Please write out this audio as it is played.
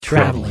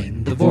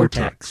Traveling the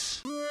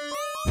Vortex.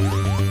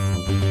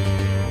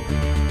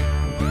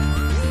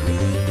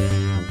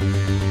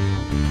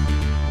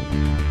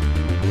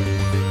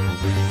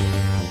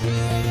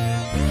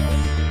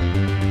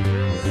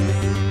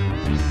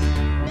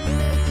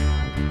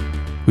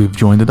 We've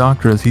joined the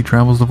Doctor as he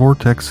travels the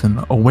vortex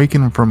and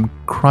awaken from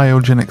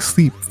cryogenic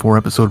sleep for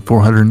episode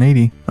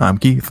 480. I'm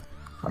Keith.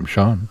 I'm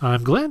Sean.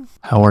 I'm Glenn.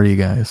 How are you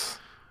guys?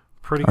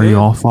 Pretty Are good. you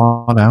all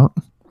thawed out?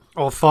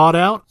 All thawed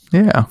out?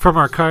 Yeah. From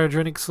our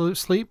cryogenic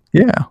sleep?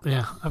 Yeah.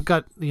 Yeah. I've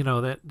got,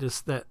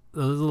 that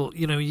little,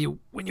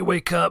 when you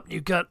wake up,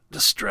 you got to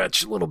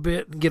stretch a little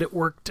bit and get it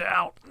worked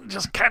out.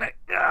 Just kind of,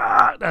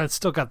 I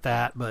still got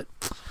that, but.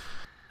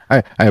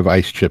 I have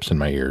ice chips in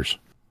my ears.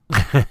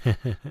 Did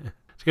you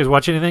guys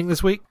watch anything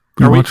this week?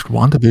 We watched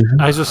WandaVision.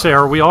 I was just say,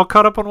 are we all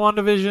caught up on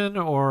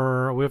WandaVision,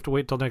 or we have to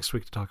wait till next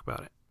week to talk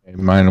about it?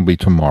 Mine will be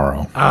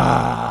tomorrow.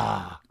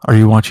 Are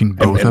you watching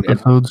both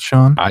episodes,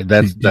 Sean?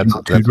 That's a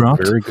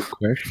very good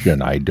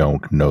question. I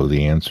don't know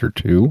the answer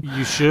to.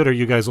 You should, or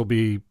you guys will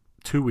be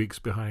 2 weeks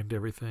behind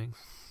everything.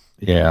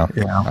 Yeah.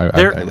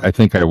 I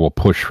think I will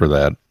push for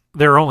that.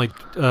 They're only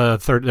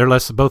they're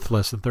both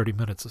less than 30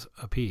 minutes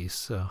a piece.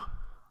 So.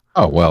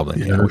 Oh well, then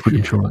yeah,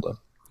 pretty short.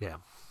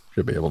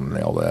 Should be able to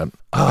nail that.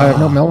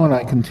 No, Mel and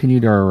I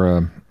continued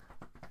our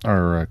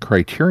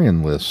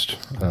Criterion list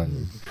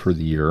for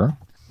the year,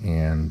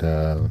 and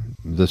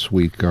this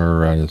week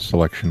our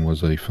selection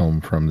was a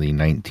film from the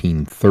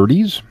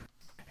 1930s,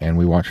 and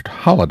we watched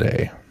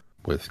Holiday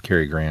with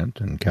Cary Grant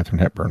and Katharine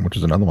Hepburn, which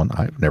is another one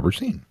I've never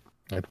seen.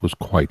 It was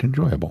quite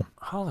enjoyable.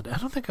 Holiday? I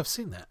don't think I've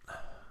seen that.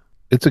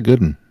 It's a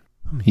good one.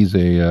 He's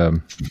a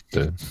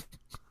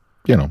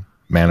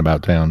man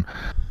about town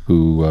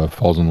who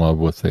falls in love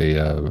with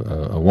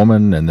a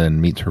woman and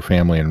then meets her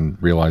family and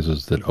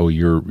realizes that, oh,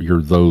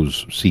 you're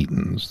those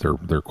Setons.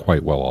 They're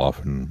quite well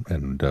off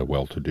and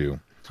well to do.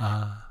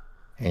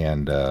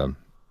 And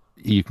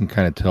you can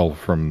kind of tell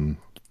from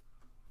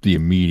the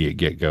immediate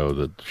get go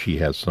that she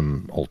has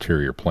some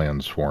ulterior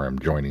plans for him,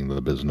 joining the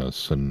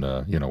business and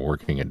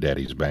working at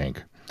Daddy's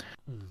bank.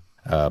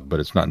 But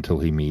it's not until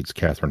he meets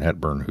Katharine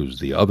Hepburn, who's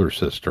the other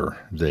sister,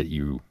 that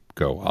you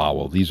go,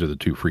 well, these are the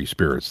two free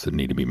spirits that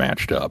need to be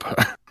matched up.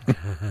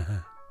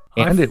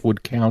 And it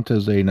would count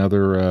as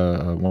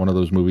another one of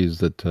those movies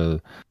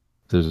that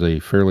there's a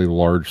fairly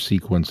large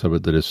sequence of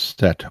it that is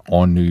set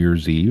on New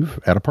Year's Eve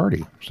at a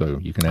party. So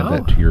you can add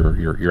that to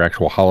your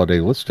actual holiday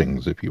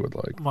listings if you would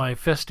like. My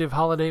festive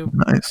holiday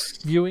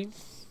viewing.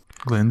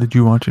 Glenn, did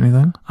you watch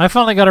anything? I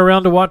finally got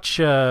around to watch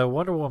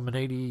Wonder Woman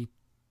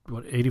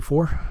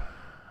 84?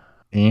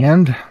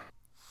 And?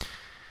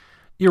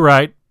 You're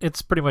right.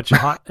 It's pretty much a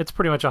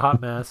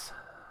hot mess.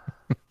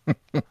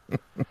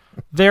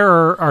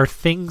 There are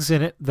things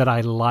in it that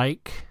I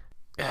like.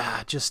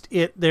 There's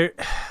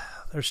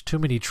too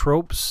many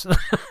tropes.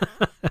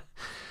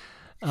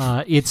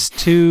 It's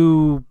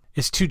too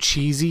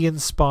cheesy in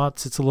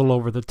spots. It's a little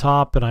over the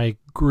top, and I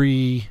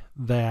agree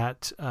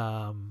that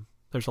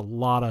there's a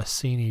lot of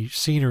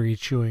scenery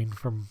chewing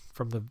from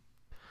the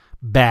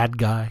bad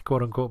guy,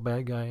 quote unquote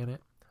bad guy in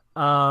it.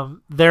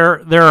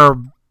 There are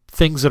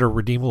things that are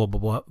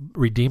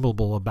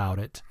redeemable about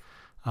it.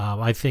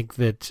 I think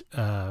that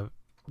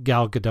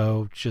Gal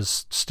Gadot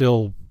just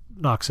still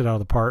knocks it out of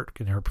the park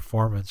in her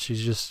performance.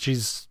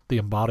 She's the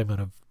embodiment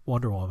of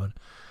Wonder Woman.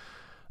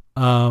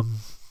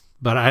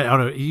 But I don't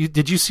know.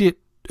 Did you see it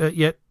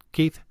yet,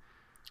 Keith?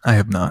 I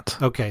have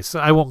not. Okay, so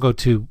I won't go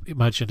too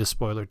much into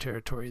spoiler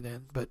territory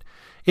then. But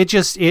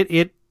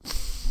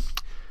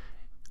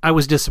I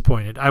was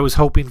disappointed. I was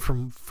hoping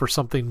for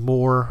something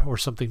more or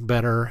something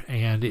better,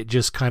 and it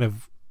just kind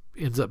of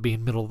ends up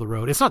being middle of the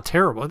road. It's not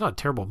terrible. It's not a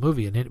terrible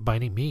movie by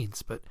any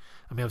means, but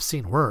I mean, I've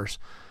seen worse.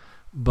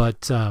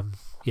 But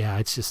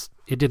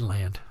it didn't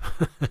land.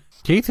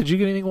 Keith, did you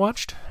get anything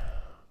watched?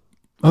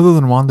 Other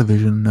than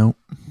WandaVision, no.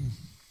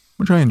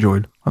 Which I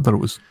enjoyed. I thought it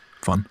was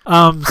fun.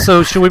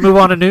 So should we move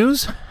on to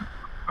news?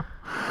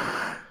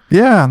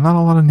 Yeah, not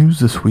a lot of news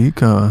this week.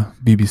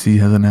 BBC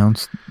has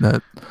announced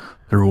that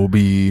there will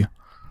be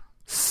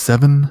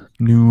 7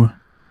 new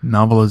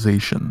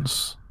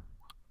novelizations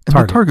in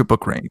the Target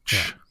book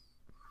range.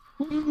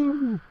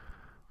 Yeah.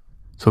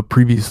 So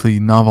previously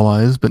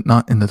novelized, but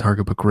not in the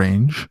Target book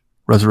range,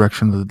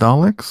 Resurrection of the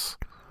Daleks,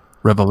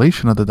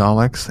 Revelation of the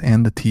Daleks,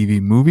 and the TV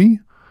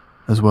movie,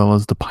 as well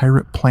as The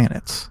Pirate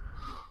Planets.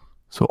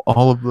 So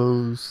all of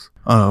those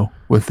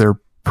with their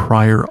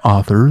prior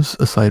authors,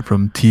 aside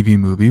from TV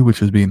movie,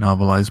 which is being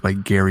novelized by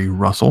Gary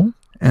Russell,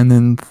 and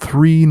then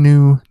 3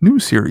 new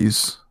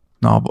series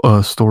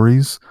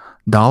stories,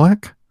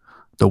 Dalek,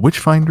 The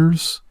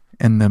Witchfinders,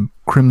 and the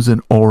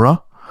Crimson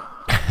Aura,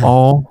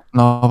 all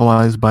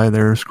novelized by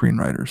their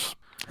screenwriters.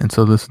 And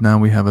so now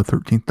we have a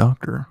 13th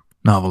Doctor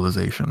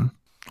novelization,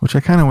 which I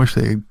kind of wish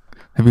have you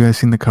guys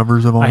seen the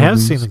covers of all of these? I have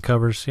seen the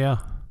covers, yeah.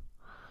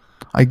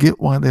 I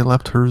get why they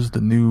left hers the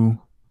new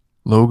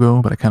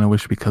logo, but I kind of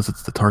wish because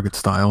it's the Target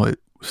style, it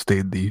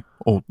stayed the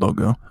old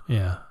logo.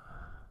 Yeah.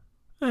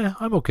 Yeah,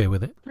 I'm okay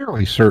with it.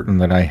 Fairly certain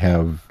that I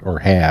have, or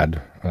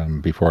had,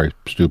 before I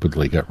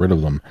stupidly got rid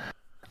of them,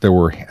 there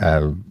were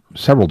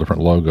several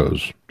different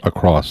logos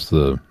across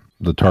the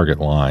Target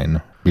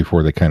line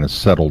before they kind of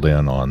settled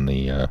in on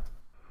the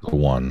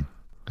one.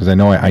 Because I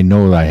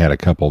know that I had a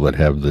couple that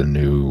have the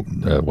new,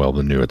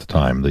 the new at the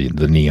time,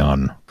 the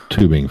neon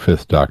tubing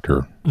Fifth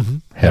Doctor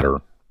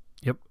header.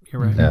 Yep,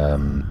 you're right.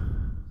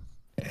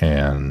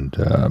 And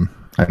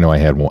I know I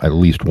had at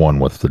least one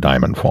with the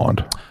diamond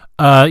font.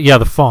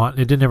 The font.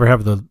 It didn't ever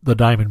have the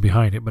diamond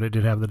behind it, but it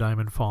did have the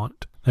diamond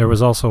font. There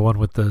was also one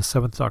with the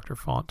Seventh Doctor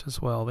font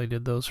as well. They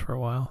did those for a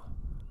while.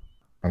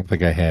 I don't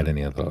think I had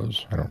any of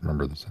those. I don't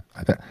remember this.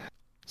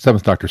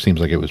 Seventh Doctor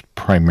seems like it was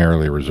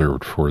primarily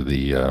reserved for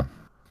the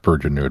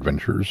Virgin New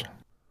Adventures.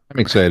 I'm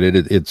excited.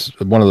 It's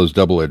one of those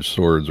double-edged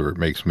swords where it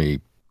makes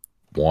me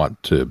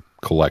want to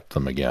collect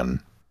them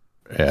again.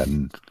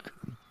 And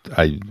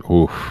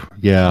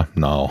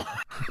no.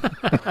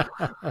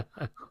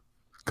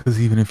 Because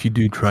even if you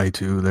do try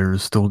to,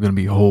 there's still going to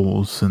be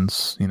holes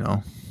since,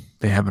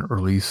 they haven't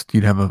released.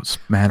 You'd have a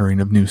smattering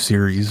of new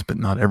series, but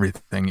not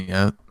everything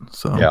yet.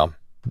 So yeah,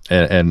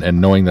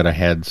 and knowing that I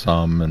had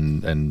some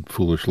and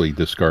foolishly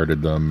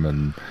discarded them,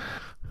 and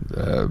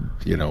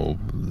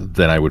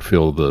then I would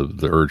feel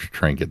the urge to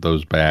try and get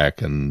those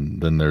back.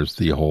 And then there's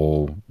the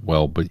whole,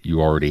 but you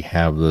already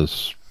have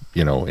this,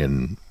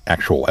 in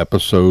actual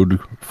episode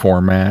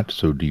format.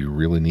 So do you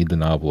really need the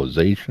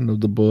novelization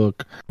of the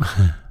book?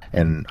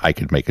 And I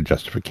could make a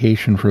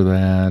justification for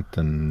that.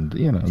 And,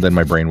 then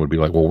my brain would be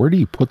like, well, where do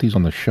you put these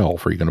on the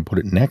shelf? Are you going to put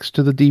it next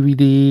to the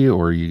DVD?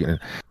 Or are you going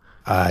to...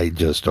 I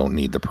just don't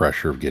need the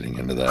pressure of getting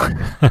into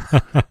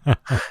that.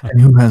 And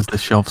who has the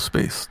shelf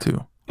space,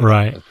 too?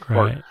 Right.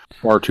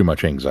 Far too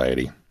much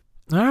anxiety.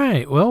 All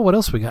right. Well, what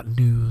else we got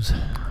news?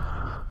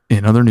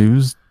 In other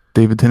news,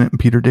 David Tennant and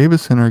Peter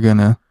Davison are going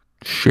to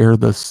share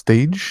the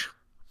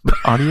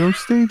audio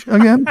stage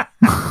again.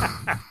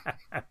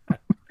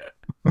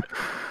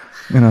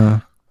 In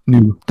a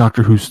new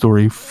Doctor Who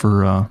story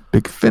for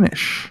Big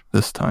Finish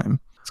this time.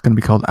 It's going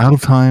to be called Out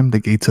of Time,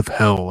 The Gates of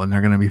Hell, and they're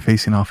going to be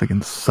facing off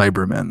against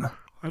Cybermen.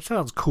 That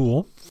sounds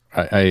cool.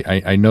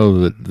 I know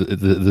that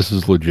this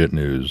is legit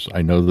news.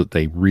 I know that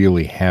they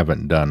really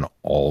haven't done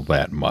all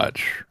that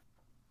much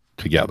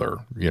together,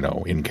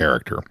 in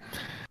character.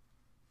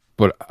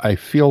 But I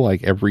feel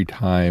like every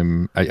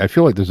time, I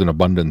feel like there's an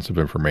abundance of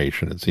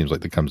information, it seems like,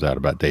 that comes out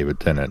about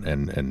David Tennant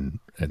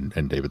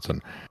and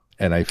Davidson.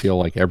 And I feel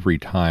like every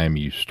time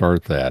you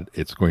start that,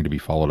 it's going to be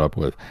followed up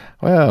with,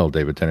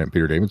 David Tennant and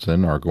Peter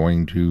Davison are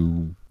going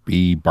to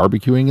be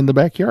barbecuing in the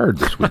backyard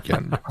this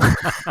weekend.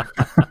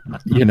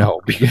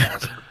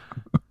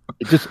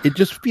 Because it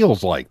just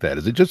feels like that.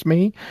 Is it just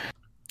me?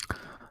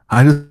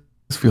 I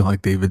just feel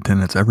like David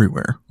Tennant's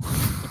everywhere.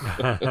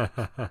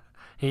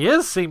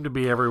 He seem to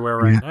be everywhere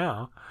right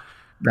now.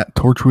 That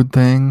Torchwood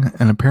thing,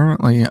 and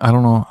apparently, I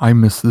don't know, I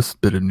missed this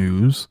bit of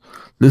news.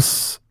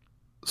 This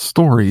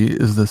story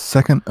is the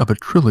second of a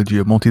trilogy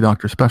of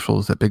multi-Doctor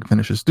specials that Big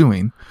Finish is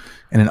doing,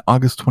 and in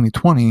August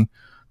 2020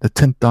 the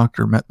 10th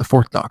Doctor met the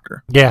 4th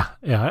Doctor. Yeah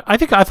I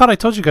thought I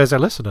told you guys I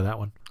listened to that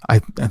one. I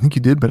think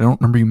you did, but I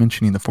don't remember you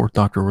mentioning the 4th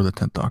Doctor or the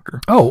 10th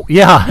Doctor. Oh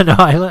yeah, no,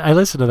 I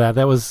listened to that.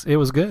 It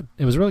was good.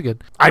 It was really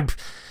good.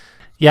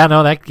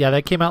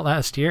 That came out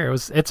last year.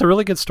 It's a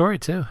really good story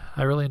too.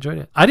 I really enjoyed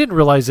it. I didn't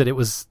realize that it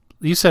was,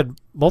 you said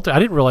multi, I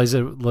didn't realize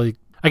it,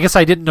 I guess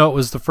I didn't know it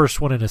was the first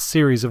one in a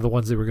series of the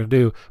ones they were going to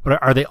do.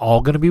 But are they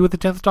all going to be with the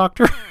 10th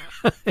Doctor?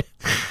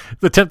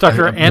 The 10th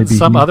Doctor and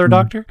some other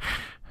Doctor?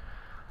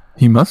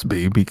 He must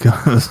be,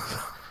 because...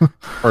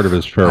 part of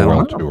his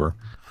farewell tour.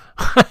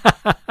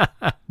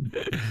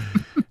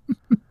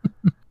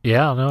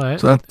 Yeah, no.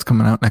 So that's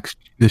coming out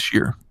this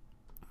year.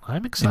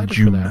 I'm excited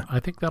for that. I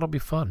think that'll be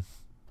fun.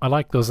 I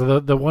like those.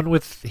 The one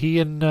with he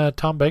and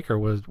Tom Baker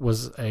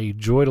was a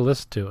joy to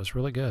listen to. It was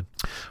really good.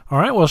 All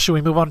right, well, should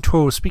we move on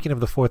to, speaking of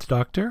the 4th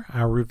Doctor,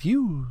 our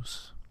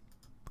reviews?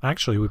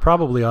 Actually, we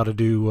probably ought to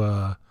do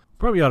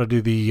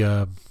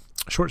the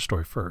short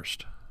story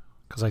first,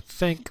 because I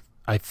think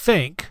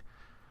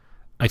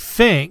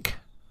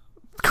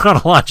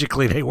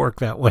chronologically they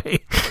work that way.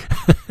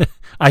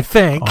 I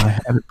think. I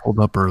had it pulled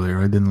up earlier.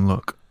 I didn't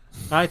look.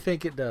 I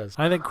think it does.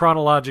 I think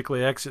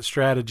chronologically exit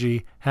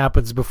strategy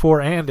happens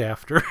before and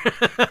after.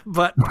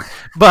 but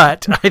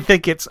I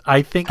think it's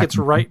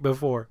right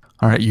before.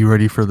 All right, you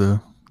ready for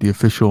the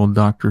official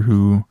Doctor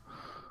Who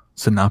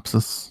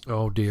synopsis?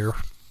 Oh dear.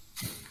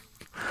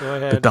 Go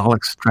ahead. The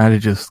Dalek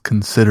strategist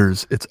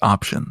considers its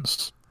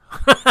options.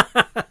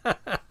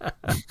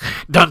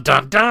 Dun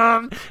dun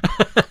dun.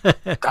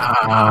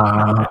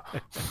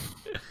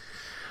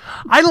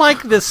 I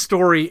like this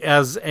story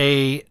as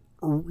a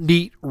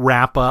neat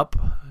wrap up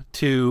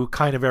to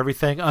kind of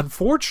everything.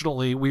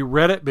 Unfortunately, we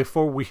read it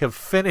before we have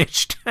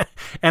finished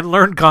and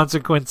learned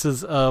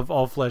consequences of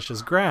All Flesh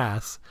is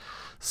Grass.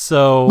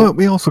 So, but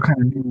we also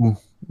kind of knew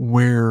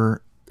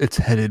where it's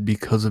headed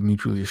because of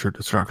Mutually Assured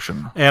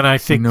Destruction. And I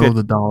think we know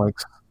the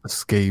Daleks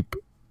escape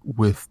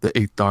with the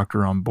 8th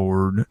Doctor on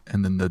board,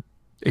 and then the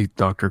 8th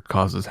Doctor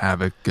causes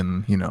havoc,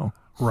 and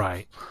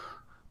right,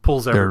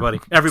 pulls everybody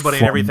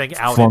and everything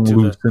out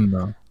into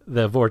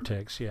the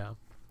vortex. Yeah.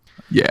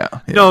 Yeah.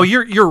 No,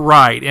 you're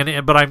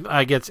right, but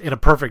I guess in a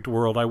perfect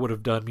world I would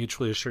have done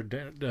mutually assured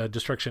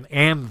destruction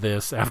and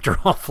this after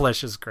all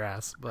flesh is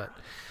grass. But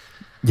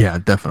yeah,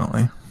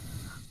 definitely.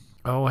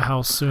 oh,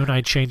 how soon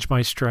I change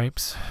my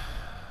stripes.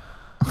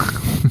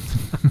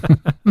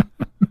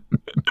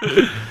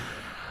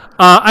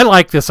 I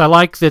like this. I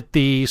like that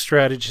the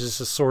strategist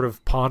is sort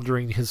of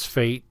pondering his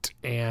fate,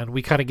 and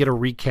we kind of get a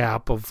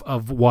recap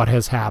of what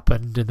has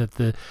happened, and that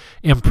the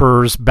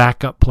Emperor's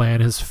backup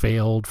plan has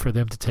failed for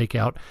them to take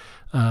out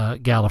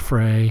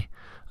Gallifrey.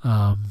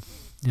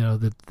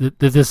 That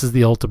this is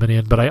the ultimate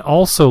end. But I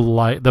also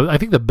I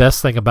think the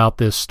best thing about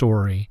this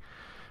story,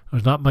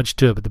 there's not much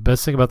to it, but the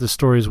best thing about this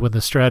story is when the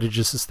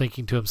strategist is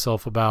thinking to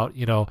himself about,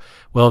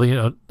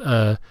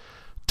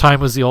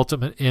 time was the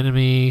ultimate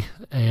enemy,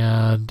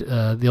 and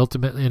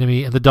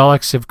the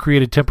Daleks have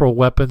created temporal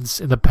weapons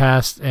in the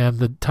past, and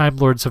the Time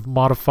Lords have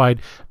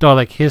modified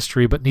Dalek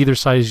history, but neither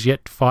side has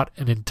yet fought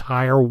an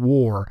entire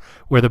war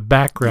where the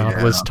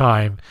background was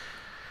time.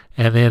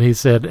 And then he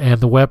said, and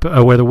the where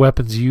the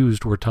weapons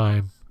used were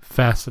time.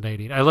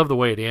 Fascinating. I love the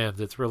way it ends.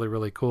 It's really,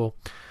 really cool.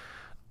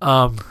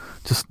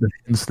 Just the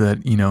hints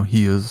that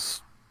he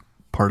is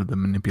part of the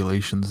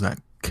manipulations that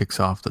kicks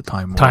off the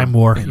Time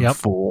War in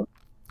full.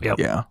 Yep.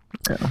 Yeah.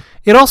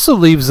 It also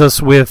leaves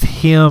us with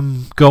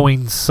him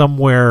going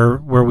somewhere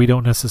where we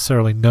don't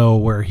necessarily know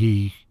where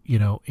he,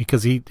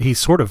 because he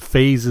sort of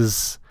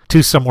phases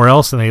to somewhere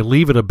else, and they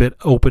leave it a bit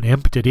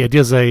open-ended. He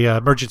does a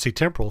emergency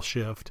temporal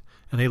shift,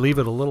 and they leave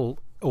it a little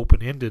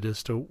open-ended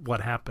as to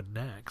what happened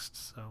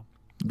next. So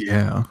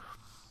yeah,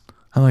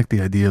 I like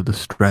the idea of the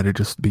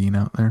strategist being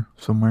out there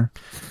somewhere.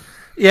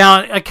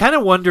 Yeah, I kind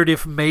of wondered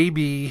if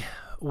maybe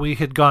we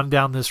had gone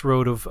down this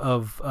road of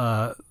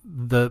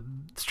the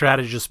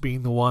strategist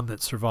being the one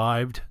that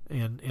survived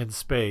in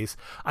space.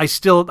 I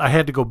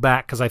had to go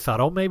back because I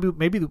thought,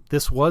 maybe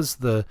this was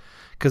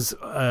because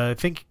I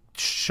think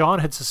Sean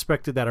had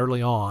suspected that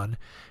early on,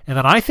 and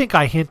then I think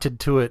I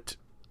hinted to it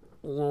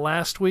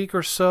last week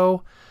or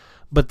so.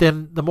 But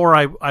then the more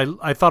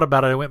I thought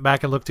about it, I went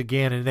back and looked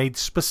again, and they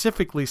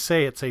specifically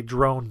say it's a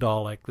drone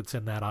Dalek that's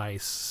in that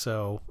ice.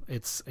 So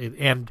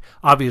and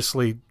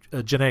obviously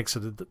genetics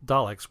of the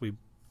Daleks we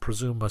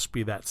presume must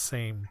be that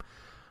same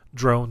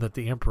drone that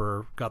the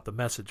Emperor got the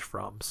message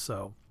from.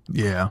 So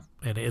yeah,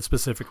 and it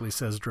specifically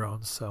says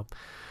drones. So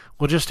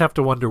we'll just have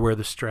to wonder where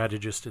the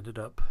strategist ended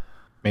up.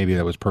 Maybe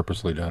that was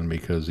purposely done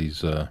because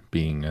he's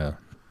being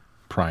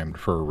primed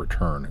for a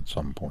return at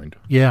some point.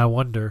 Yeah, I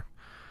wonder.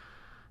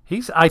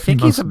 I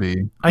think he's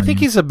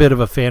a bit of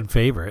a fan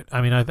favorite.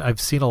 I mean,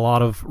 I've seen a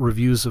lot of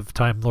reviews of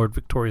Time Lord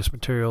Victorious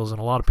materials, and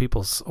a lot of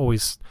people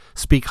always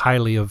speak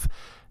highly of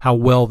how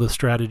well the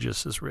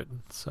strategist is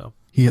written. So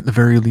he, at the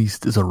very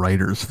least, is a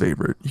writer's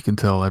favorite. You can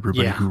tell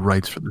everybody who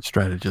writes for the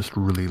strategist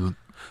really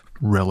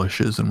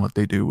relishes in what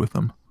they do with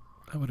them.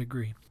 I would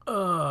agree.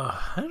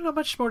 I don't know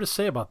much more to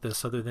say about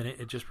this other than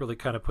it just really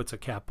kind of puts a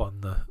cap on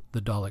the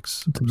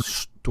Daleks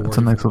story. It's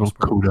a nice little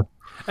coda.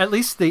 At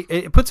least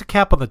it puts a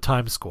cap on the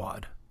Time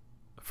Squad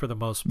for the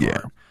most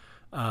part.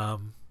 Yeah.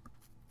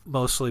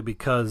 Mostly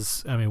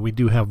because, we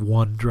do have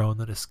one drone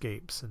that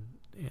escapes and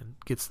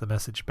gets the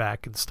message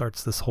back and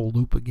starts this whole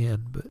loop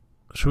again. But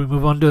should we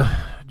move on to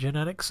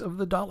genetics of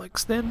the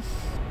Daleks then?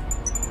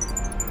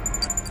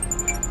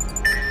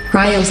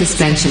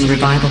 Cryosuspension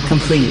revival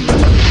complete.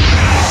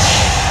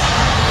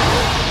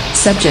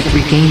 Subject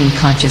regaining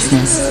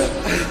consciousness.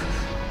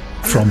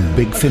 From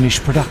Big Finish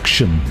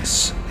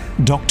Productions,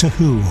 Doctor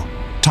Who,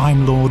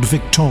 Time Lord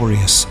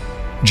Victorious,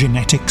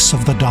 Genetics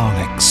of the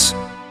Daleks.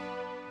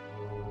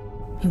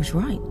 He was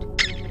right.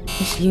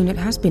 This unit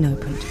has been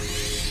opened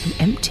and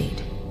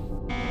emptied.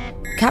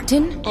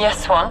 Captain?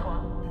 Yes,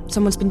 Swan?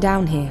 Someone's been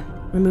down here,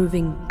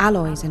 removing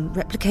alloys and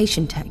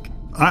replication tech.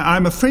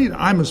 I'm afraid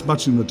I'm as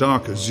much in the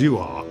dark as you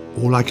are.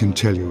 All I can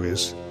tell you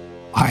is,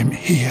 I'm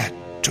here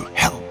to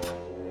help.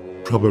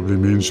 Probably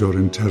means you're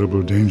in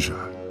terrible danger.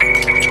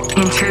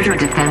 Intruder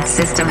defense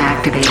system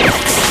activated.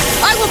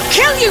 I will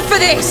kill you for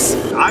this!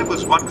 I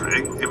was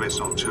wondering, if it's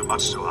not too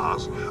much to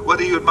ask,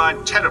 whether you'd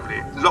mind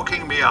terribly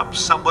locking me up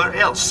somewhere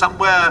else,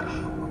 somewhere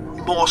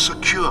more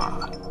secure.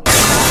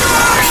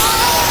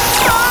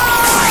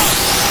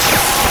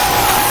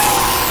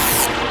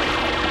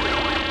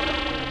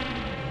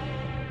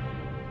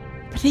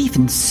 But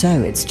even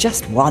so, it's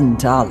just one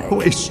Dalek.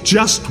 Oh, it's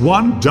just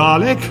one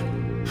Dalek?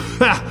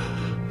 Ha!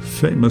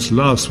 Famous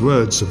last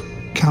words of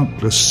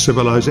countless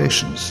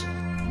civilizations.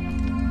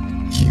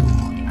 You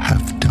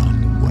have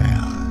done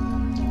well.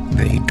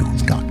 They do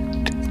not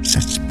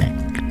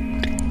suspect.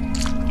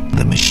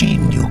 The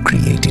machine you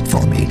created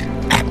for me,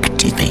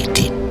 activate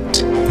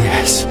it.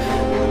 Yes.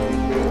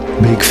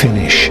 Big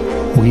Finish.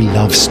 We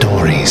love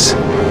stories.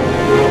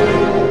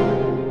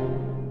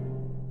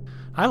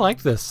 I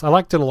like this. I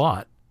liked it a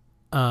lot.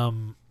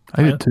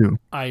 I did too.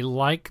 I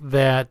like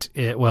that.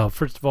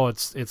 First of all,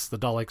 it's the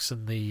Daleks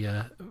and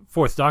the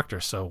Fourth Doctor,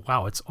 so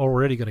wow, it's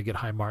already going to get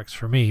high marks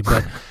for me.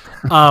 But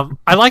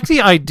I like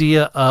the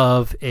idea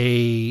of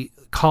a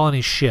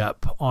colony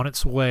ship on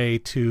its way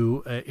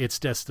to its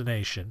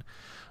destination.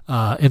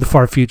 in the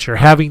far future,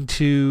 having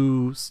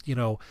to,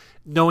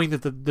 knowing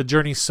that the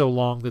journey's so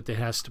long that it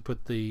has to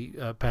put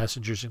the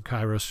passengers in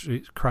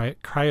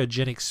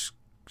cryogenic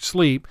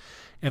sleep,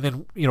 and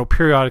then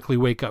periodically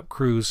wake up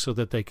crews so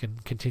that they can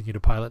continue to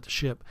pilot the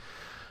ship.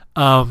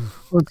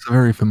 It's a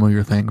very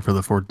familiar thing for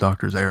the Fourth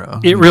Doctor's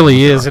era. It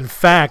really is. In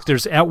fact,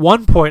 at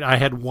one point I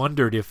had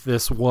wondered if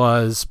this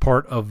was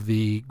part of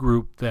the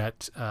group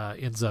that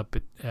ends up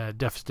at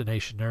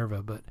Destination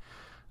Nerva, but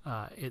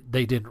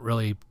they didn't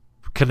really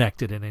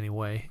connect it in any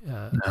way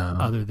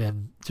other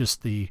than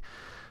just the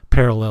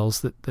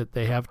parallels that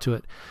they have to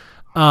it.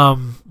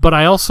 But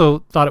I also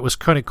thought it was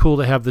kind of cool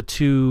to have the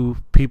two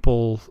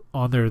people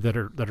on there that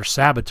are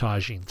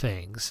sabotaging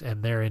things,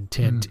 and their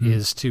intent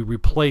is to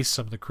replace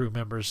some of the crew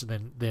members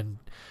and then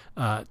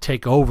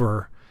take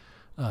over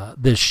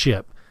this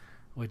ship,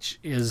 which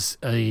is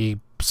a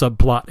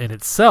subplot in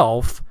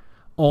itself,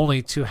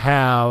 only to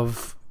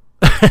have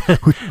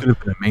which could have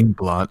been a main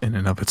plot in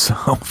and of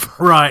itself.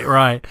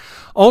 Right.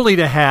 Only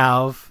to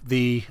have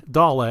the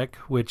Dalek,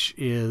 which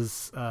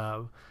is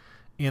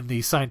in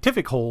the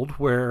scientific hold,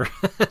 where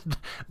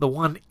the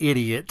one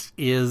idiot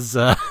is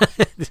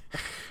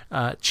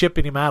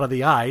chipping him out of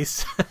the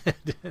ice.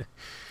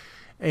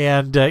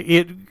 And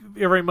it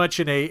very much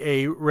in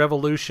a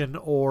revolution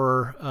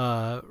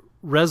or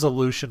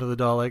resolution of the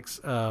Daleks'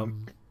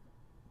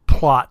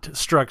 plot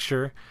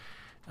structure,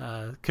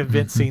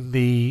 convincing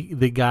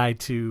the guy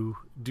to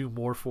do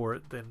more for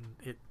it than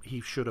he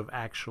should have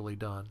actually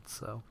done.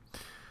 So,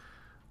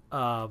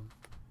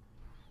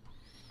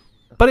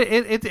 but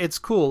it's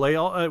cool.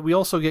 We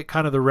also get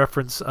kind of the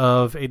reference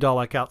of a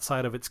Dalek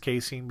outside of its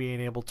casing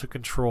being able to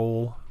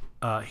control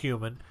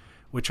human,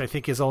 which I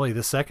think is only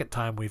the second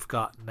time we've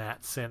gotten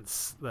that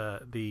since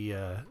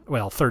the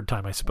third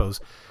time, I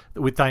suppose.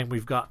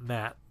 We've gotten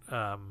that,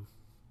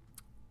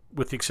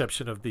 with the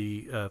exception of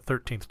the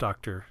 13th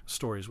Doctor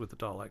stories with the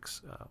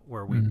Daleks,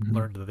 where we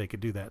learned that they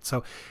could do that.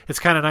 So it's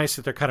kind of nice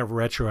that they're kind of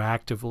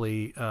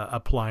retroactively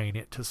applying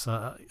it to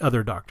some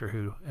other Doctor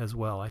Who as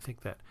well. I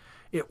think that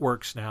it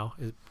works now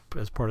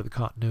as part of the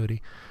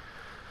continuity.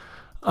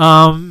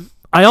 I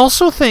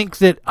also think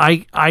that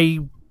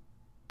I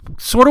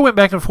sort of went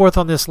back and forth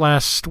on this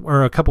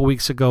a couple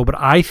weeks ago, but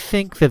I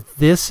think that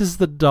this is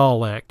the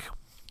Dalek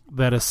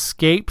that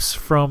escapes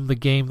from the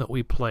game that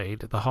we played,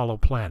 the Hollow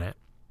Planet.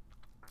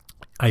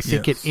 I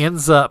think it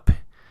ends up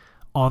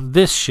on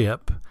this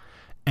ship,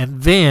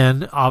 and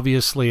then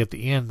obviously at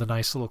the end, the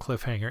nice little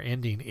cliffhanger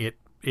ending,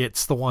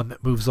 it's the one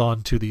that moves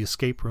on to the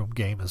escape room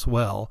game as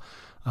well.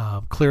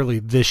 Clearly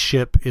this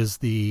ship is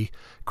the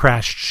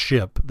crashed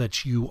ship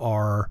that you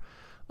are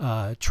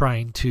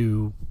trying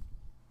to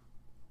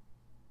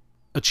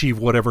achieve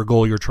whatever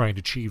goal you're trying to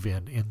achieve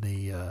in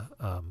the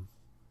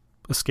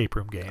escape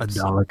room game. A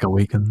Dalek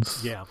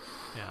Awakens. Yeah.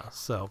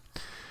 So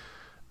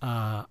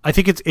I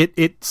think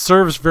it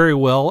serves very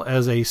well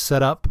as a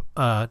setup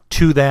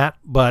to that,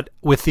 but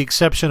with the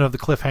exception of the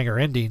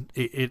cliffhanger ending,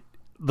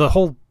 the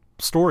whole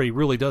story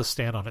really does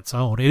stand on its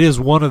own. It is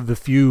one of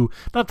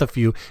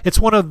it's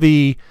one of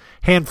the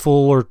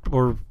handful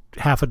or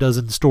half a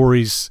dozen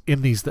stories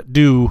in these that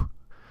do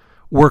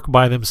work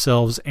by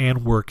themselves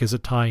and work as a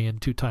tie-in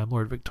to Time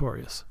Lord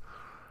Victorious.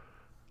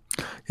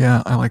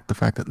 Yeah, I like the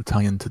fact that the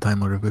tie-in to Time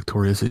Lord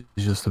Victorious is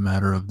just a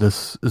matter of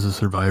this is a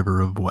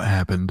survivor of what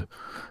happened,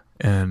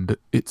 and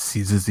it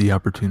seizes the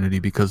opportunity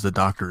because the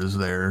Doctor is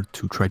there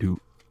to try to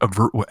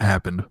avert what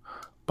happened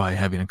by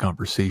having a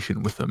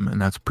conversation with them,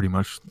 and that's pretty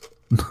much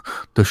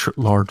the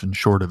large and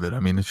short of it.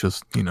 I mean, it's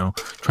just,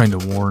 trying to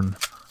warn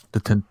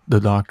the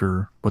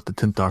Doctor what the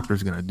 10th Doctor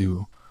is going to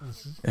do,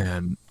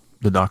 and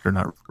the Doctor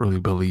not really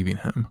believing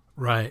him.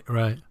 Right.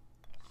 It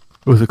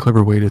was a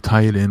clever way to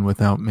tie it in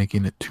without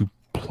making it too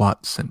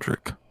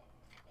plot-centric.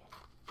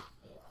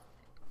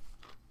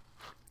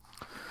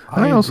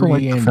 I also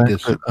like the fact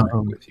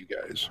that, with you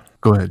guys.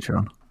 Go ahead,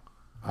 Sean.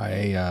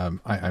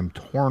 I'm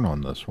torn on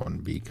this one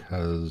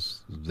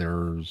because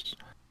there's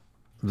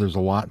a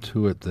lot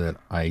to it that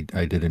I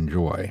did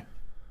enjoy,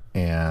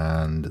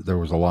 and there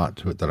was a lot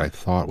to it that I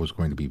thought was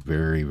going to be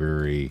very,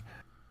 very,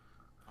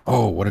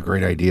 what a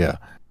great idea.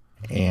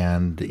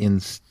 And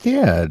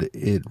instead,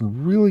 it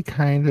really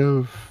kind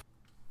of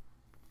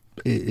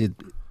it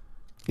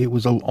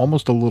was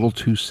almost a little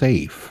too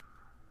safe.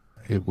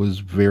 It was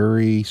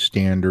very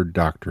standard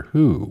Doctor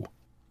Who,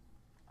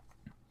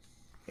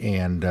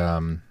 and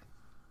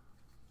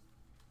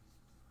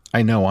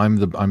I know I'm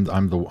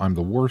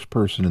the worst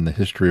person in the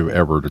history of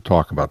ever to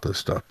talk about this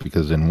stuff,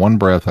 because in one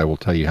breath I will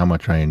tell you how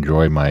much I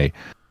enjoy my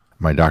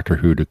Doctor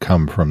Who to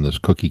come from this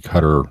cookie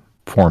cutter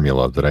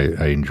formula that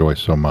I enjoy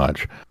so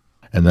much,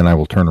 and then I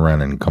will turn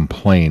around and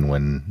complain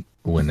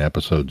when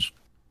episodes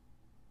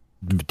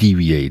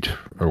deviate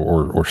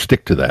or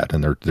stick to that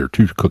and they're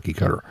too cookie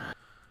cutter.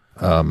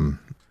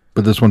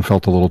 But this one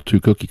felt a little too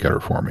cookie cutter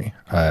for me.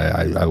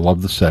 I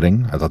love the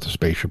setting. I thought the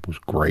spaceship was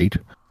great.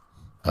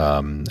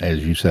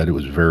 As you said, it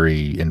was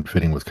very in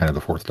fitting with kind of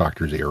the Fourth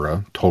Doctor's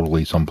era.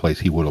 Totally someplace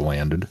he would have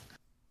landed.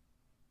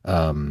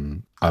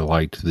 I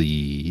liked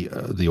the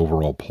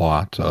overall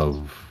plot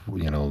of,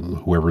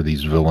 whoever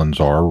these villains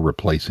are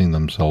replacing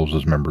themselves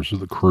as members of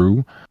the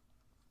crew.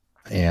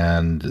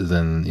 And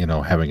then,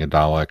 having a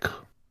Dalek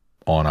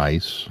on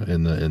ice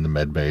in the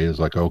med bay is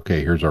like,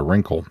 okay, here's our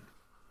wrinkle.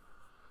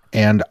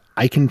 And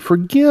I can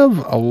forgive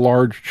a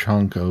large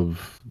chunk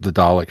of the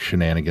Dalek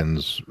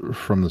shenanigans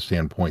from the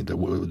standpoint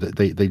that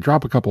they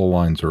drop a couple of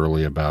lines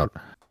early about,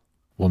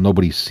 well,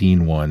 nobody's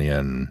seen one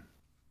in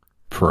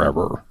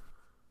forever.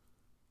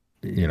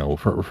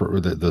 For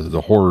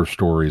the horror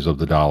stories of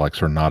the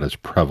Daleks are not as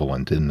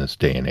prevalent in this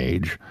day and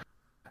age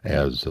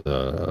as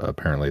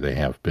apparently they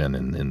have been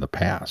in the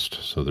past.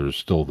 So there's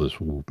still this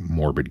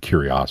morbid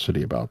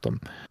curiosity about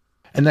them.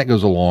 And that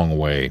goes a long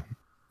way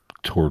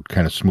toward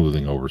kind of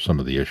smoothing over some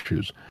of the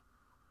issues.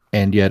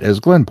 And yet, as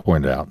Glenn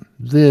pointed out,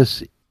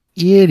 this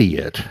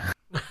idiot.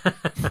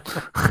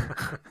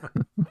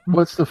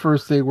 What's the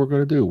first thing we're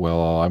going to do?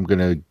 Well, I'm going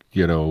to,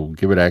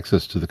 give it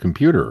access to the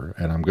computer,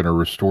 and I'm going to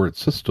restore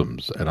its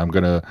systems, and I'm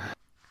going to,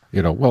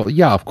 well,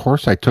 yeah, of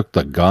course I took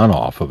the gun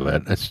off of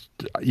it. It's,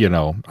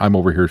 I'm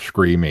over here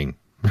screaming,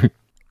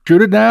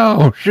 shoot it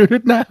now, shoot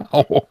it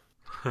now.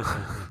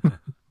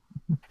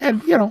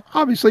 And,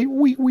 obviously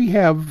we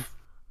have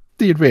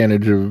the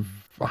advantage of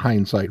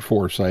hindsight,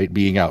 foresight,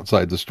 being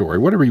outside the story,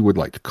 whatever you would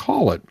like to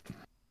call it.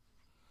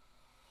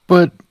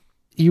 But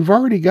you've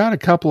already got a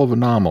couple of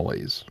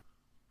anomalies.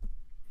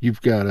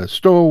 You've got a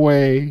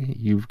stowaway.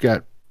 You've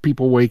got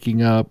people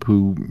waking up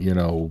who,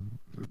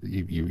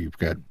 you've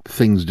got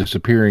things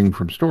disappearing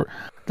from store.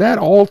 That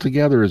all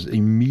together is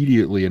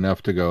immediately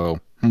enough to go,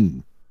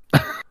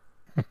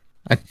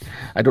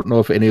 I don't know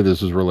if any of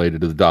this is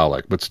related to the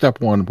Dalek, but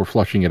step one, we're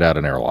flushing it out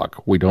in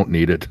airlock. We don't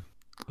need it.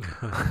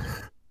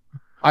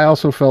 I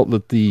also felt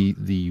that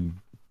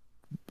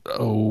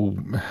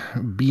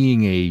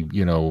being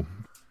a,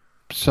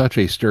 such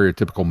a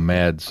stereotypical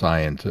mad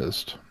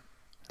scientist,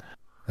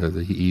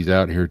 he's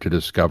out here to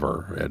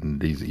discover,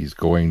 and he's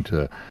going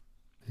to,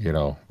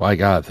 my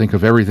God, think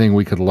of everything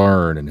we could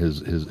learn, and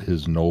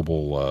his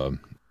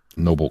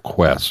noble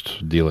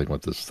quest dealing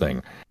with this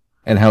thing,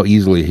 and how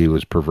easily he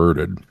was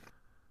perverted.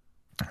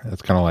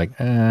 It's kind of like,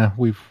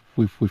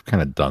 we've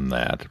kind of done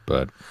that,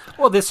 but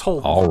this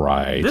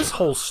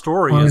whole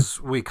story is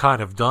we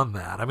kind of done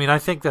that. I mean, I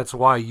think that's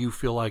why you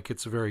feel like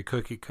it's a very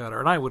cookie cutter,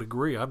 and I would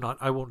agree.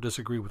 I won't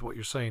disagree with what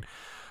you're saying.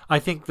 I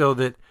think though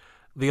that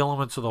the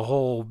elements of the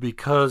whole,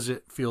 because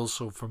it feels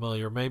so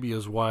familiar, maybe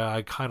is why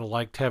I kind of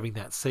liked having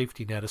that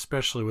safety net,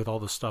 especially with all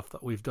the stuff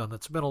that we've done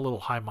that's been a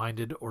little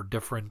high-minded or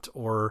different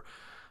or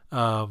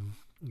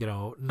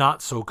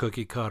not so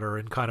cookie cutter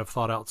and kind of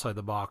thought outside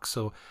the box.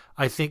 So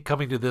I think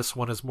coming to this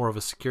one as more of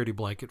a security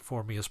blanket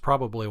for me is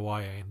probably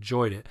why I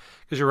enjoyed it.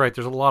 Because you're right,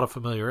 there's a lot of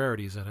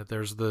familiarities in it.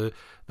 There's the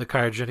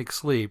cryogenic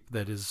sleep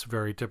that is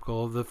very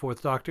typical of the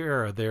Fourth Doctor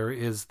era. There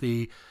is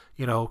the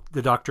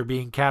Doctor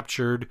being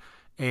captured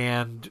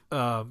and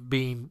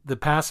being the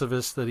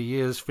pacifist that he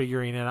is,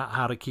 figuring out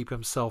how to keep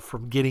himself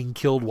from getting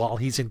killed while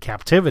he's in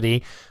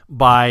captivity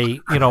by,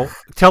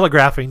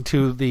 telegraphing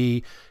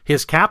to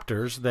his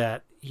captors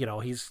that,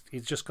 he's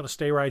just going to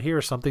stay right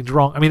here. Something's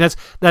wrong. I mean,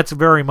 that's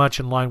very much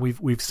in line.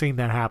 We've seen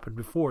that happen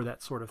before,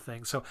 that sort of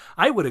thing. So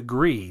I would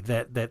agree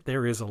that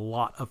there is a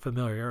lot of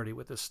familiarity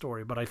with this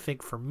story. But I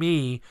think for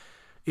me,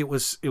 it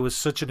was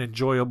such an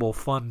enjoyable,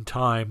 fun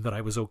time that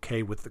I was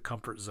okay with the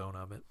comfort zone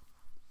of it.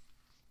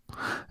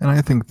 And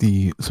I think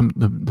the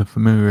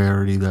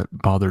familiarity that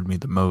bothered me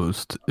the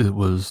most, it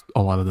was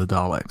a lot of the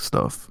Dalek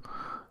stuff,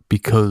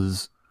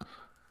 because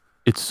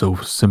it's so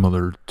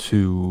similar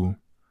to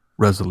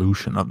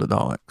resolution of the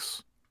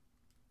Daleks.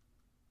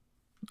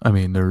 I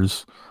mean,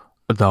 there's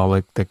a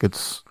Dalek that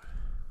gets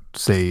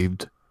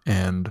saved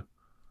and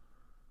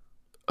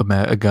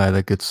a guy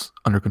that gets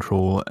under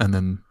control, and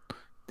then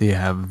they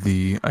have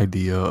the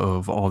idea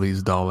of all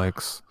these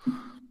Daleks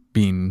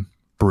being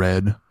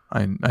bred.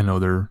 I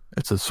know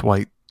it's a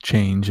slight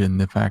change in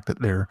the fact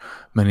that they're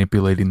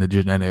manipulating the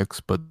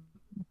genetics, but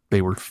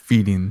they were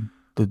feeding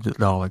the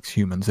Daleks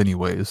humans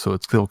anyways, so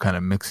it's still kind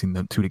of mixing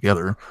the two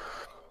together.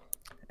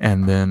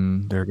 And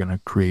then they're going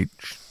to create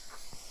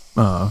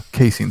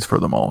casings for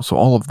them all. So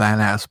all of that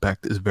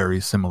aspect is very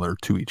similar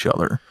to each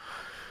other.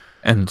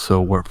 And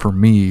so for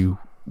me,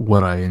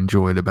 what I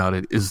enjoyed about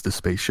it is the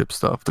spaceship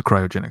stuff, the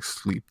cryogenic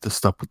sleep, the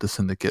stuff with the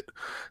Syndicate.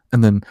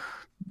 And then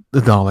the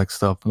Dalek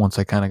stuff, once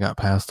I kind of got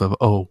past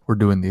we're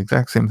doing the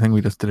exact same thing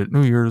we just did at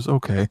New Year's.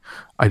 Okay.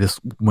 I just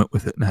went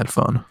with it and had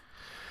fun.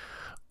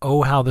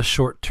 Oh, how the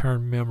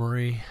short-term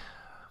memory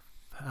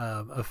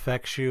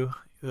affects you.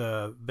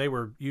 They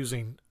were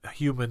using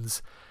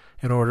humans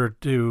in order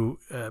to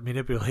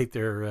manipulate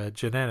their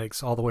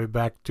genetics all the way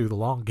back to the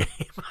long game.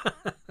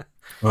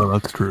 Well,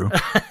 that's true.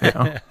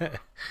 Yeah.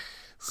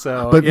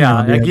 So, but,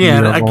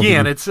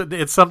 again, it's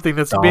something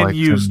that's Daleks been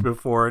used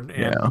before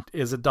and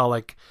is a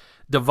Dalek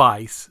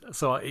device.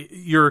 So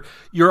your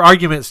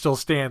argument still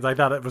stands. I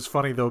thought it was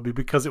funny though,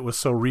 because it was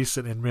so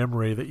recent in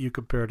memory that you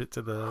compared it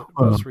to the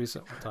most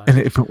recent time. And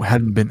if it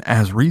hadn't been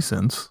as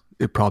recent,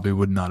 it probably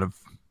would not have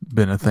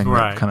been a thing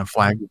Right. that kind of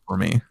flagged it for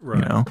me.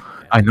 Right. You know,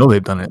 I know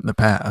they've done it in the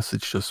past.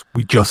 It's just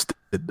we just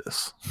did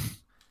this,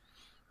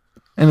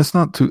 and it's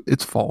not to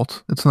its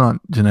fault. It's not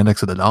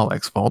genetics of the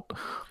Daleks' fault.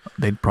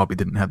 They probably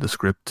didn't have the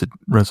script to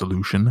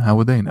resolution. How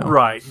would they know?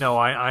 Right. No,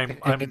 I'm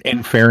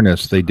In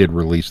fairness, they did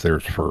release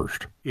theirs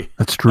first.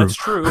 That's true. That's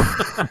true.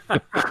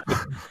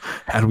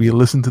 Had we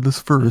listened to this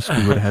first,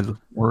 we would have had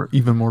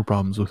even more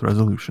problems with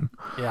resolution.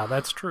 Yeah,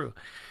 that's true.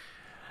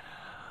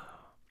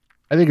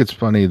 I think it's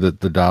funny that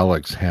the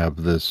Daleks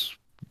have this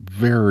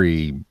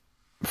very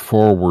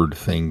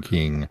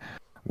forward-thinking,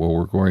 well,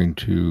 we're going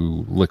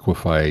to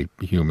liquefy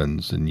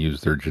humans and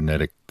use their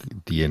genetic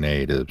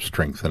DNA to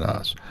strengthen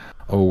us.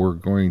 Oh, we're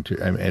going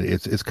to... I mean,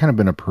 it's kind of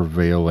been a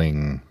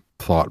prevailing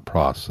thought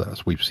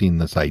process. We've seen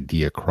this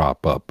idea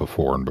crop up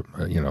before, and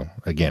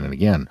again and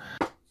again,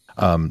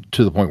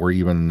 to the point where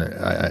even,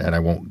 and I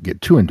won't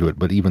get too into it,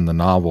 but even the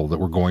novel that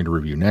we're going to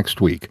review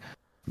next week,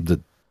 that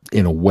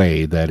in a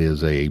way that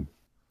is a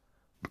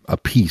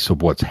piece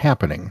of what's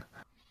happening.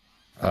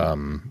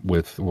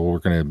 We're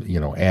going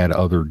to add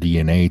other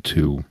DNA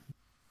to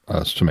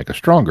us to make us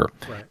stronger.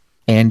 Right.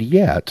 And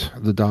yet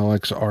the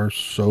Daleks are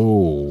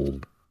so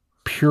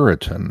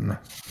Puritan,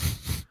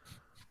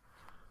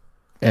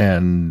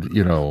 and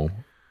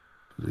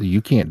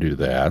you can't do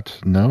that.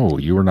 No,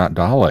 you are not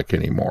Dalek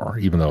anymore.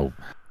 Even though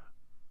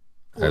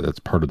that's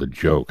part of the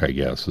joke, I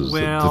guess, is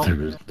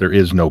that there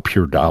is no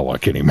pure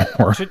Dalek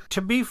anymore.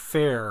 To be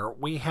fair,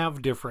 we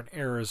have different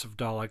eras of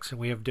Daleks, and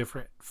we have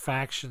different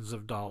factions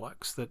of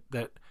Daleks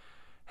that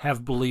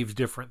have believed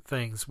different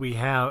things. We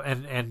have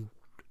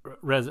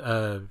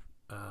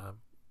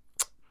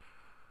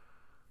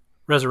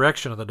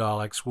Resurrection of the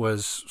Daleks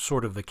was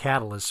sort of the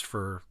catalyst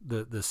for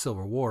the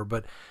Civil War,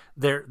 but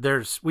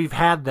we've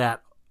had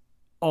that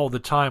all the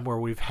time, where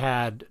we've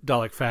had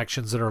Dalek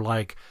factions that are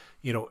like,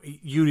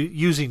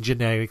 using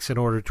genetics in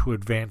order to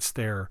advance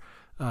their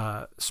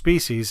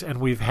species, and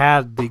we've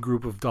had the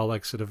group of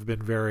Daleks that have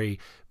been very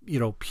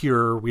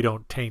pure. We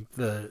don't taint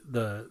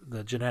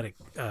the genetic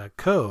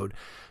code.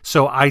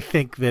 So I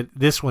think that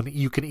this one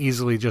you can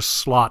easily just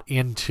slot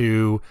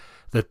into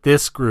that.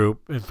 This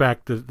group, in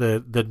fact,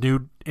 the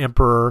new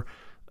emperor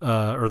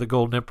or the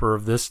Golden Emperor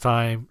of this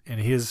time and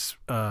his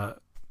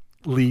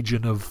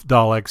legion of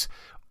Daleks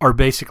are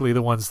basically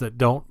the ones that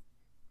don't,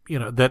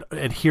 that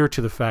adhere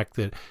to the fact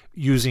that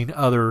using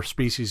other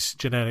species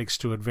genetics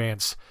to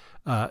advance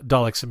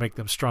Daleks and make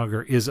them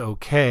stronger is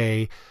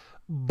okay.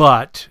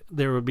 But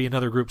there would be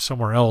another group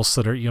somewhere else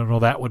that are,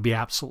 that would be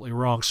absolutely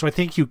wrong. So I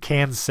think you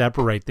can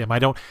separate them. I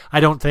don't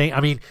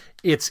think,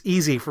 it's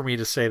easy for me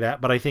to say that,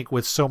 but I think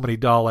with so many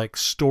Dalek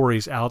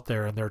stories out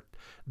there and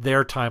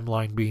their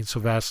timeline being so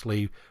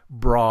vastly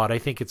broad, I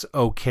think it's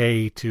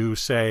okay to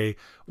say,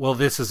 well,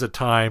 this is a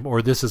time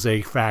or this is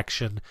a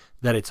faction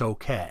that it's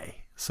okay.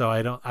 So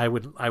I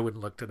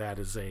wouldn't look to that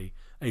as a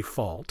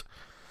fault.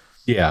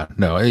 Yeah,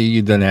 no,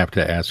 you then have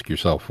to ask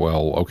yourself,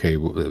 well, okay,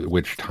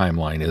 which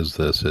timeline is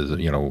this?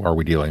 Are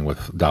we dealing with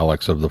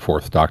Daleks of the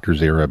Fourth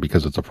Doctor's era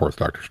because it's a Fourth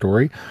Doctor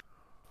story?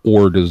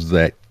 Or does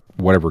that,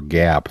 whatever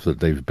gap that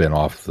they've been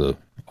off the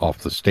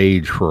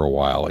stage for a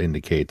while,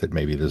 indicate that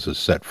maybe this is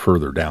set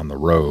further down the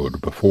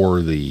road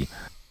before the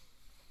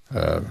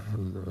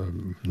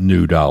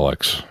new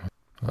Daleks,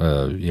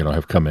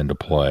 have come into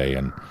play?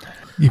 And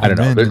even I don't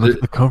know. Then, you look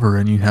at the cover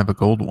and you have a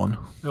gold one.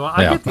 Well,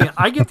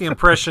 I get the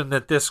impression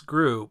that this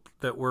group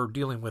that we're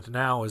dealing with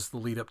now is the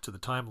lead up to the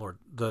Time War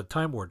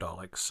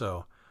Daleks.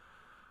 So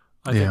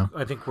I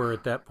think we're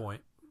at that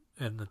point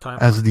in the time.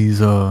 As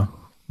these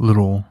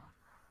little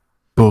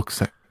books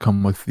that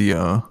come with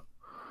the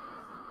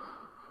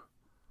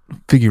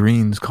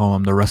figurines call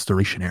them the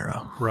Restoration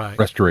Era. Right.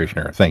 Restoration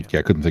Era. Thank you.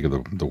 I couldn't think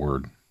of the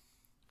word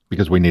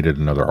because we needed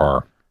another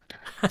R.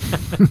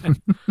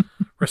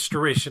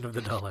 Restoration of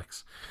the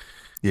Daleks.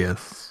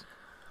 Yes.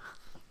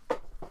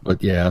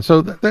 But yeah,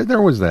 so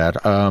there was that.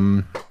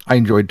 I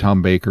enjoyed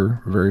Tom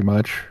Baker very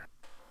much.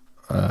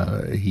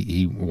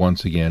 He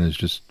once again is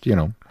just,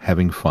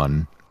 having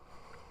fun.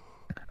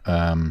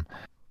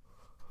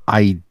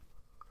 I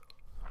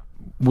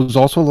was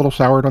also a little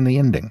soured on the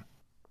ending.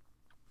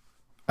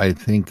 I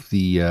think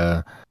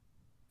the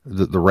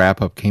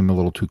wrap up came a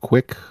little too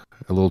quick,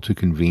 a little too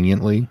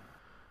conveniently.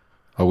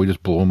 Oh, we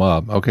just blew him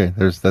up. Okay,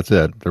 that's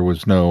it. There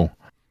was no.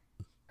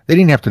 They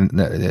didn't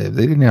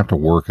have to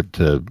work it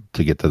to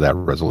get to that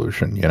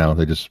resolution.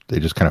 They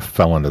just kind of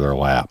fell into their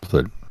lap.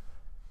 That,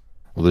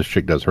 well, this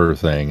chick does her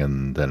thing,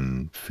 and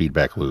then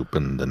feedback loop,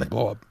 and then they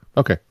blow up.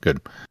 Okay,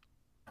 good.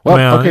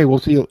 Well, okay, we'll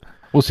see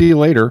you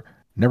later.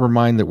 Never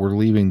mind that we're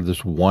leaving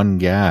this one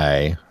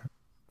guy,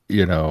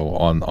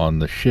 on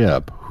the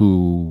ship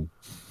who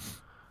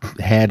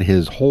had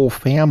his whole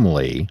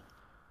family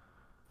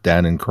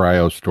down in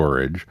cryo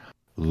storage,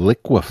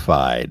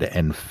 liquefied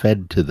and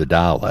fed to the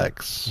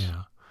Daleks.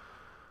 Yeah.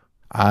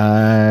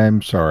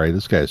 I'm sorry,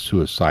 this guy is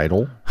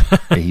suicidal.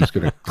 He's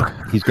gonna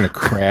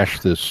crash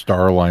this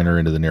Starliner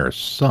into the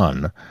nearest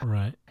sun.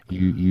 Right.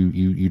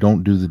 You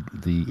don't do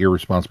the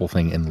irresponsible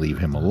thing and leave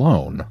him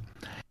alone.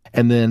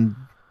 And then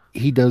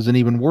he does an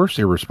even worse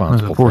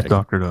irresponsible The fourth thing.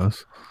 Doctor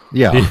does.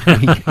 Yeah.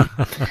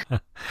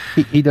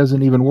 he does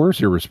an even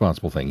worse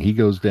irresponsible thing. He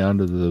goes down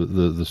to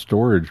the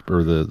storage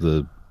or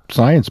the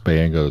science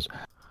bay and goes,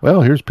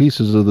 well, here's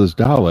pieces of this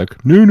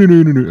Dalek.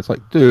 No. It's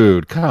like,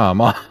 dude, come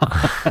on.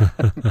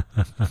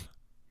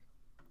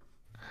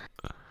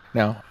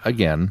 Now,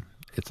 again,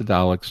 it's a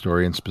Dalek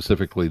story, and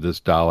specifically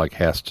this Dalek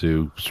has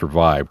to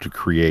survive to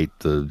create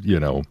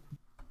the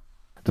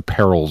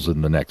perils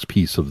in the next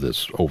piece of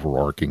this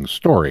overarching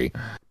story.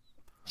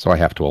 So I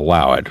have to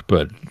allow it,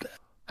 but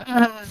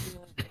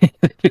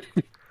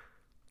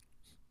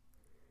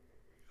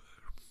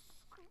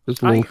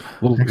just a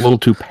little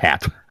too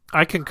pat.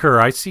 I concur.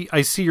 I see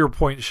your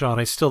point, Sean.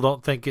 I still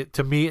don't think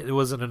to me it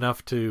wasn't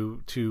enough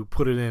to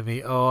put it in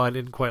the I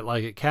didn't quite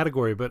like it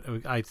category, but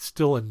I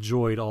still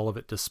enjoyed all of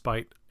it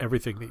despite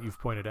everything that you've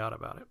pointed out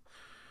about it.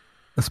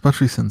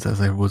 Especially since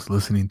as I was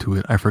listening to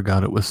it, I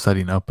forgot it was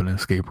setting up an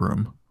escape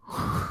room.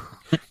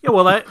 Yeah,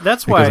 well,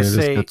 that's why I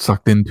say just got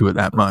sucked into it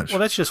that much. Well,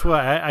 that's just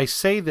why I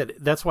say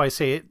that. That's why I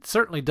say it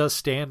certainly does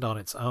stand on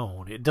its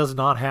own. It does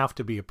not have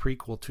to be a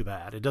prequel to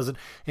that. It doesn't.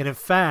 And in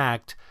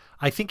fact,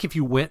 I think if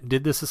you went and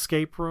did this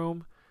escape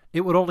room,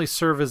 it would only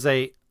serve as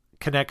a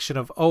connection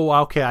of, oh,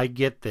 okay, I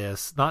get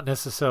this. Not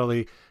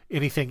necessarily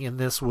anything in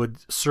this would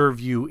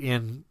serve you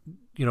in,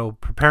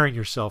 preparing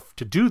yourself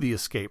to do the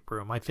escape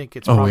room. I think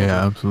it's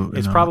absolutely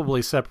it's not.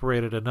 probably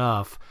separated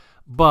enough.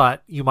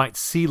 But you might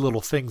see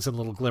little things and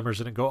little glimmers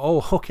and go,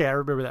 oh, okay, I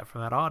remember that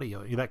from that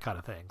audio, that kind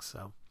of thing.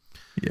 So,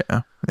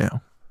 yeah.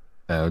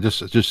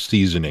 Just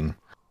seasoning.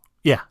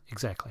 Yeah,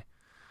 exactly.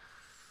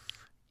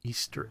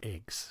 Easter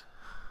eggs.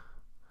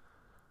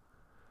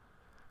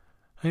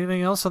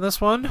 Anything else on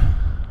this one?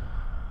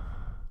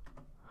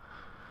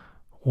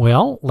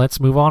 Well, let's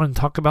move on and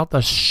talk about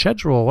the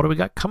schedule. What do we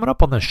got coming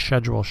up on the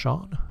schedule,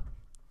 Sean?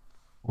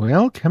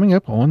 Well, coming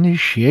up on the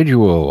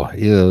schedule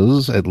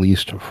is, at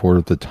least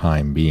for the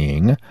time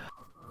being,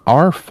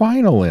 our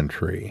final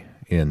entry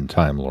in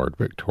Time Lord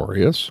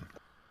Victorious.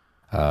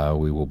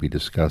 We will be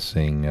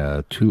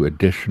discussing 2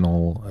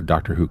 additional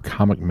Doctor Who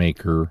Comic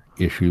Maker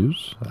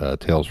issues,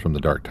 Tales from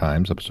the Dark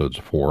Times, episodes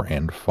 4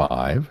 and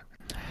 5.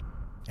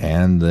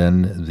 And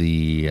then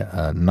the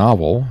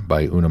novel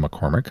by Una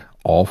McCormack,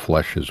 All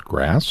Flesh is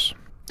Grass,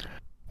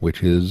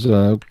 which is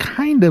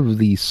kind of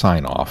the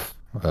sign-off.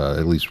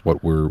 At least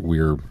what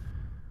we're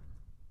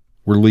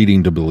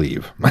leading to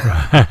believe,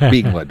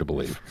 being led to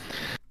believe,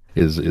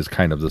 is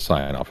kind of the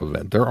sign-off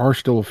event. There are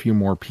still a few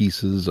more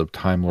pieces of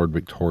Time Lord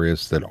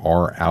Victorious that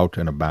are out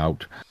and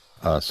about,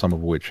 some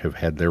of which have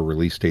had their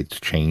release dates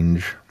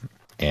change,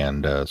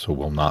 and so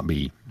will not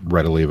be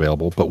readily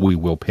available. But we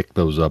will pick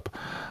those up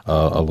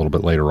a little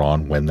bit later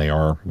on when they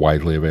are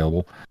widely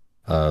available,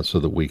 so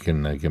that we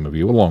can give them a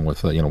view. Along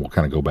with we'll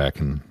kind of go back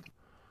and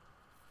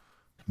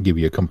give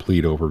you a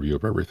complete overview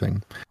of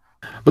everything.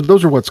 But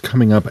those are what's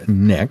coming up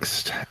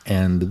next.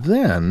 And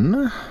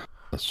then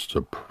a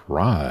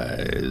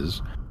surprise.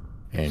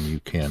 And you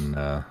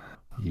can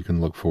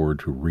look forward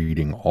to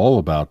reading all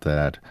about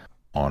that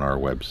on our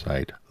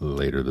website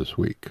later this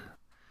week.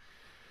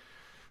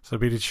 So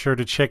be sure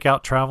to check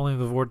out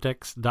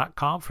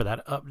travelingthevortex.com for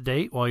that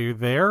update while you're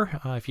there.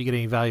 If you get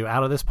any value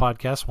out of this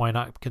podcast, why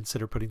not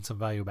consider putting some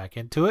value back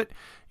into it?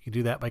 You can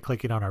do that by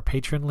clicking on our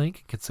Patreon link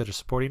and consider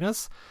supporting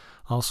us.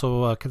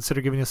 Also, consider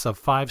giving us a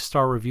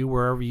 5-star review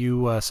wherever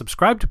you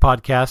subscribe to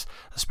podcasts,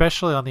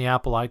 especially on the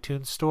Apple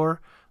iTunes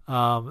store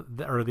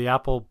or the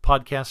Apple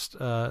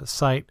podcast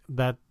site.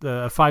 That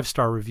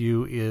 5-star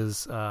review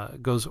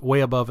goes way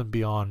above and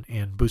beyond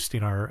in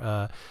boosting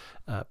our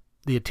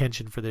the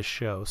attention for this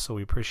show. So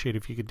we appreciate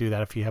if you could do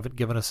that. If you haven't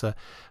given us a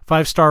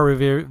 5-star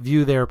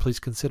review there, please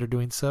consider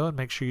doing so, and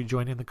make sure you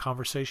join in the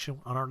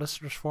conversation on our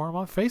listeners forum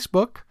on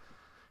Facebook.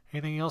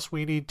 Anything else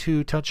we need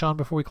to touch on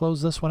before we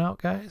close this one out,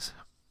 guys?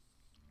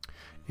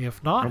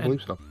 If not, I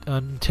believe so.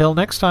 Until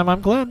next time,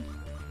 I'm Glenn.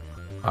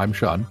 I'm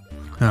Sean.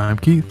 I'm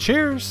Keith.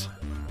 Cheers.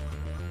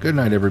 Good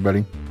night,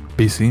 everybody.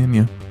 Be seeing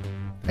you.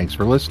 Thanks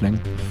for listening.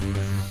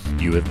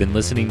 You have been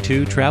listening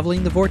to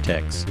Traveling the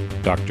Vortex.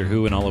 Doctor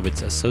Who and all of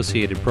its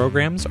associated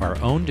programs are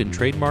owned and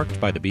trademarked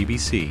by the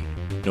BBC.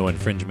 No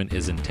infringement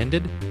is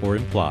intended or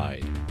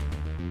implied.